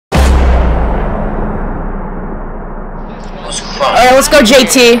Alright, let's go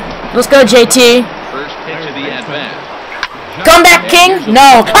JT. Let's go JT. Come back, King?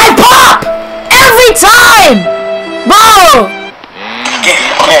 No. I pop! Every time! Bro!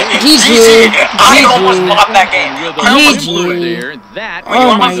 GG. I almost popped that game. GG.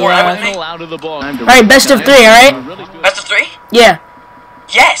 Oh my god. Alright, best of 3, alright? Best of 3? Yeah.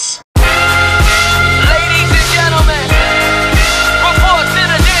 Yes! Ladies and gentlemen, report to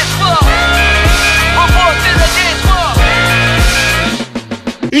the dance floor. Report to the dance floor.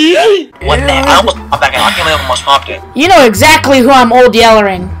 What the heck? I almost popped that game. I can't believe I almost popped it. You know exactly who I'm old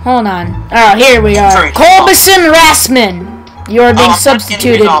yellering. Hold on. Oh, here we are. Colbison Rasman. You are being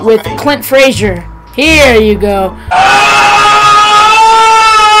substituted with Clint Frazier. Here you go.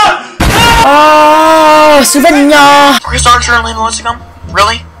 Oh, Savannah. Chris Archer and Lane wants to come?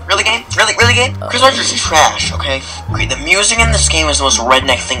 Really? Really game? Really game? Chris Archer's trash, okay? Okay, the music in this game is the most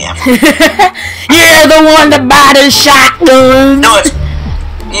redneck thing ever. You're the one that bought a shotgun. No, it's...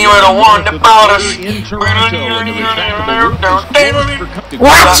 You're the one that bought us.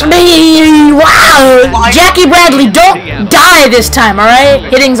 Watch me! Wow! Jackie Bradley, don't die this time, alright?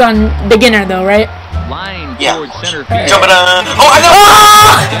 Hitting's on beginner though, right? Yeah. Jump it on. Oh, I know!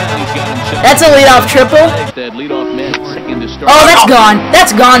 Oh! That's a leadoff triple. Oh, that's gone.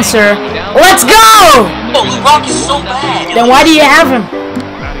 That's gone, sir. Let's go! Oh, Lou Rock is so bad. Then why do you have him?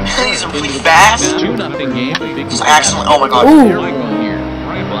 He's really fast. He's accidentally... Oh my god. Ooh.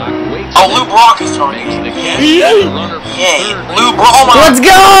 Oh, Lou Brock is throwing it. Yeah, Lou Brock. Oh my Let's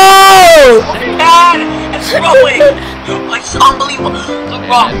go! God, it's throwing. Like, it's unbelievable. Lou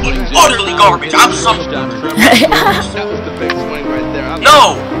Brock is utterly garbage. I'm so...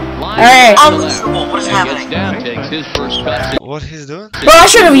 No! Alright. Unbelievable. What is happening? What he's doing? Bro, I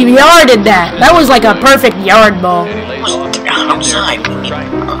should have yarded that. That was like a perfect yard ball. Outside.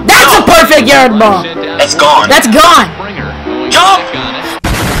 That's a perfect yard ball. It's gone. That's gone. Jump!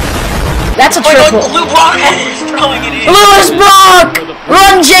 That's a triple. Lou Brock is throwing it in. Lewis Brock!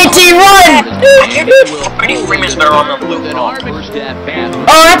 Run, JT, run! Freddie Freeman's better on than Lou Brock.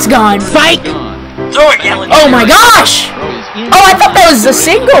 Oh, that's gone. Fight! Throw it, Yellen. Oh my gosh! Oh, I thought that was a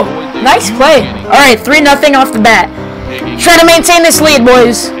single. Nice play. Alright, 3-0 off the bat. Try to maintain this lead,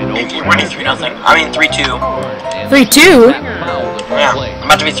 boys. You're winning 3-0. I mean 3-2. 3-2? Yeah, I'm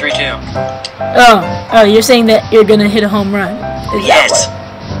about to be 3-2. Oh, you're saying that you're gonna hit a home run. Yes!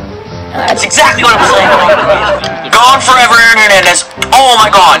 That's exactly what I'm saying. Gone forever, Aaron Hernandez. Oh my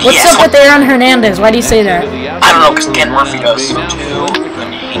god, What's yes. up with Aaron Hernandez? Why do you say that? I don't know, because Ken Murphy does too.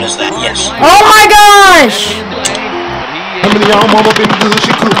 He does that, yes. Oh my gosh!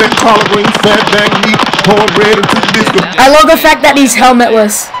 I love the fact that he's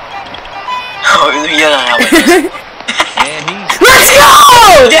helmetless. Oh, yeah, Let's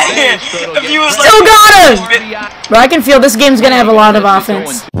go! Still got him! Bro, I can feel this game's gonna have a lot of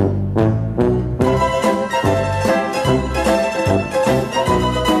offense.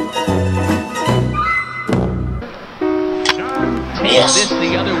 Yes.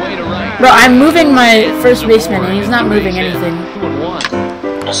 Bro, I'm moving my first baseman and he's not moving anything. Oh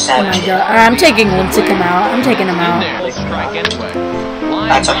my god. I'm taking Lincecum out. I'm taking him out.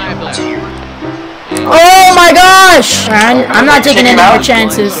 That's okay. Oh my gosh! I'm not taking any more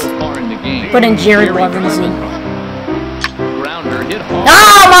chances. Put in Jared Levinson.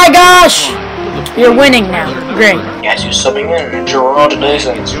 Oh my gosh! You're winning now. Great. Yes, you're subbing in Gerard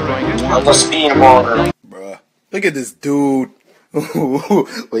Dazens on the speed marker. Bruh, look at this dude.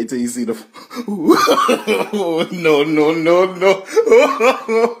 Wait till you see the... No.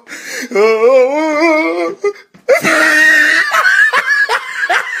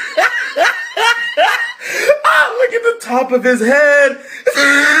 Look at the top of his head.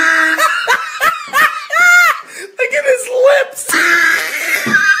 Look at his lips.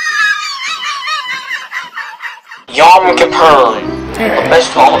 Yom Kippur. The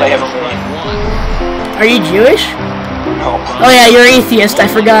best holiday ever made. Are you Jewish? No. Oh yeah, you're atheist. I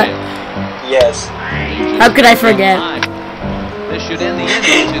forgot. Yes. How could I forget?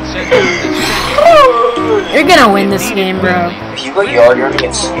 You're gonna win this game, bro. If you go yard, you're gonna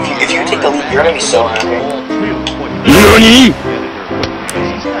get... If you take the lead, you're gonna be so happy.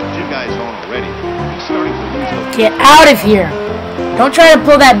 Get out of here. Don't try to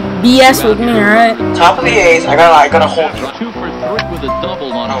pull that BS with me, alright? Top of the A's, I gotta hold you.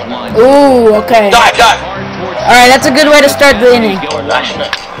 Ooh, okay. Dive! Alright, that's a good way to start the inning.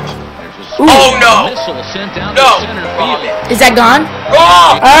 Ooh. Oh no! No! Is that gone?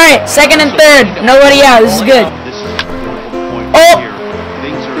 Oh! Alright, second and third. Nobody out. This is good. Oh!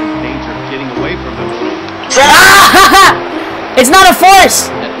 Ah! It's not a force!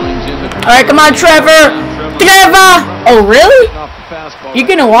 Alright, come on, Trevor. Trevor! Oh, really? You're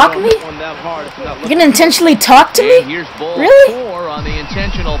gonna walk me? You're gonna intentionally talk to me? Really? Really?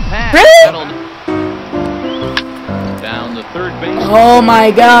 Oh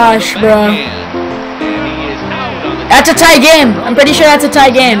my gosh, bro. That's a tie game. I'm pretty sure that's a tie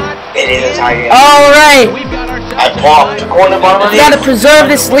game. It is a tie game. Alright. I popped. Go in the bottom of You gotta preserve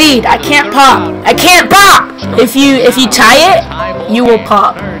this lead. I can't pop. I can't pop! If you tie it, you will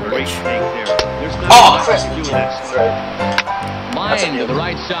pop. Oh, Chris. Line to the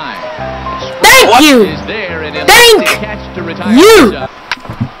right side. Thank you! Thank you!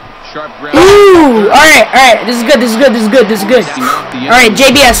 Ooh! Alright. This is good. Alright,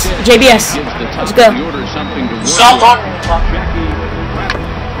 JBS. Let's go. Stop talking.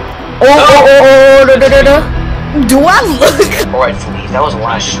 Oh. Do I look? Alright, Felipe, that was the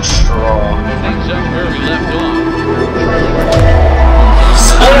last straw.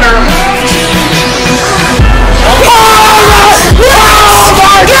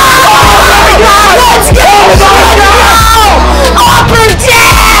 Let's go! Upper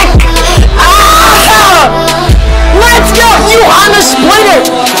deck! Let's go! You hung a splitter!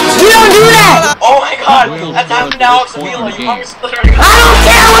 You don't do that! Oh my god, that's happened to Alex Avila. You hung a splitter. I don't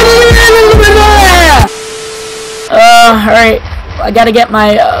care what you do! Alright. I gotta get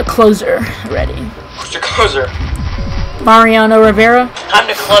my closer ready. Who's your closer? Mariano Rivera. Time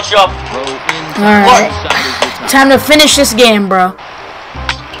to clutch up. Alright. Time to finish this game, bro.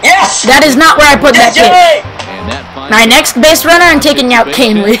 Yes! That is not where I put that kid. My next base runner, I'm taking out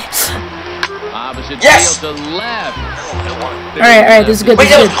Canely. Yes! Alright, this is good. Wait,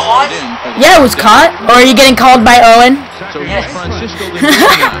 that was caught? Yeah, it was caught. Or are you getting called by Owen? Yes.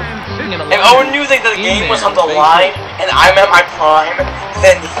 If Owen knew that the game was on the line and I'm at my prime,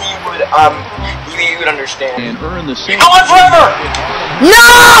 then he would understand. Come on, forever!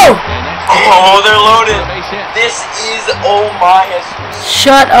 No! Oh, they're loaded. This is oh my.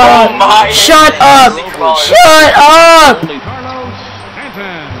 Shut up! Oh my. Shut up! Shut up!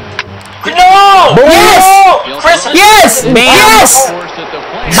 No! Yes! No! Chris! Yes! Yes!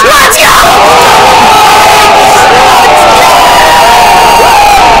 Let's go!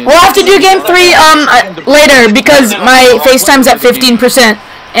 We'll have to do game 3 later because my FaceTime's at 15%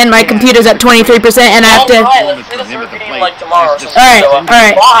 and my computer's at 23% and I have to. Alright, let's play the third game like tomorrow.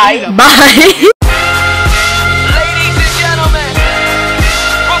 Alright. Bye. Bye. Ladies and gentlemen,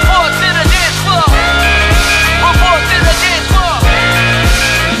 report to the dance floor. Report to the dance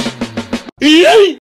floor.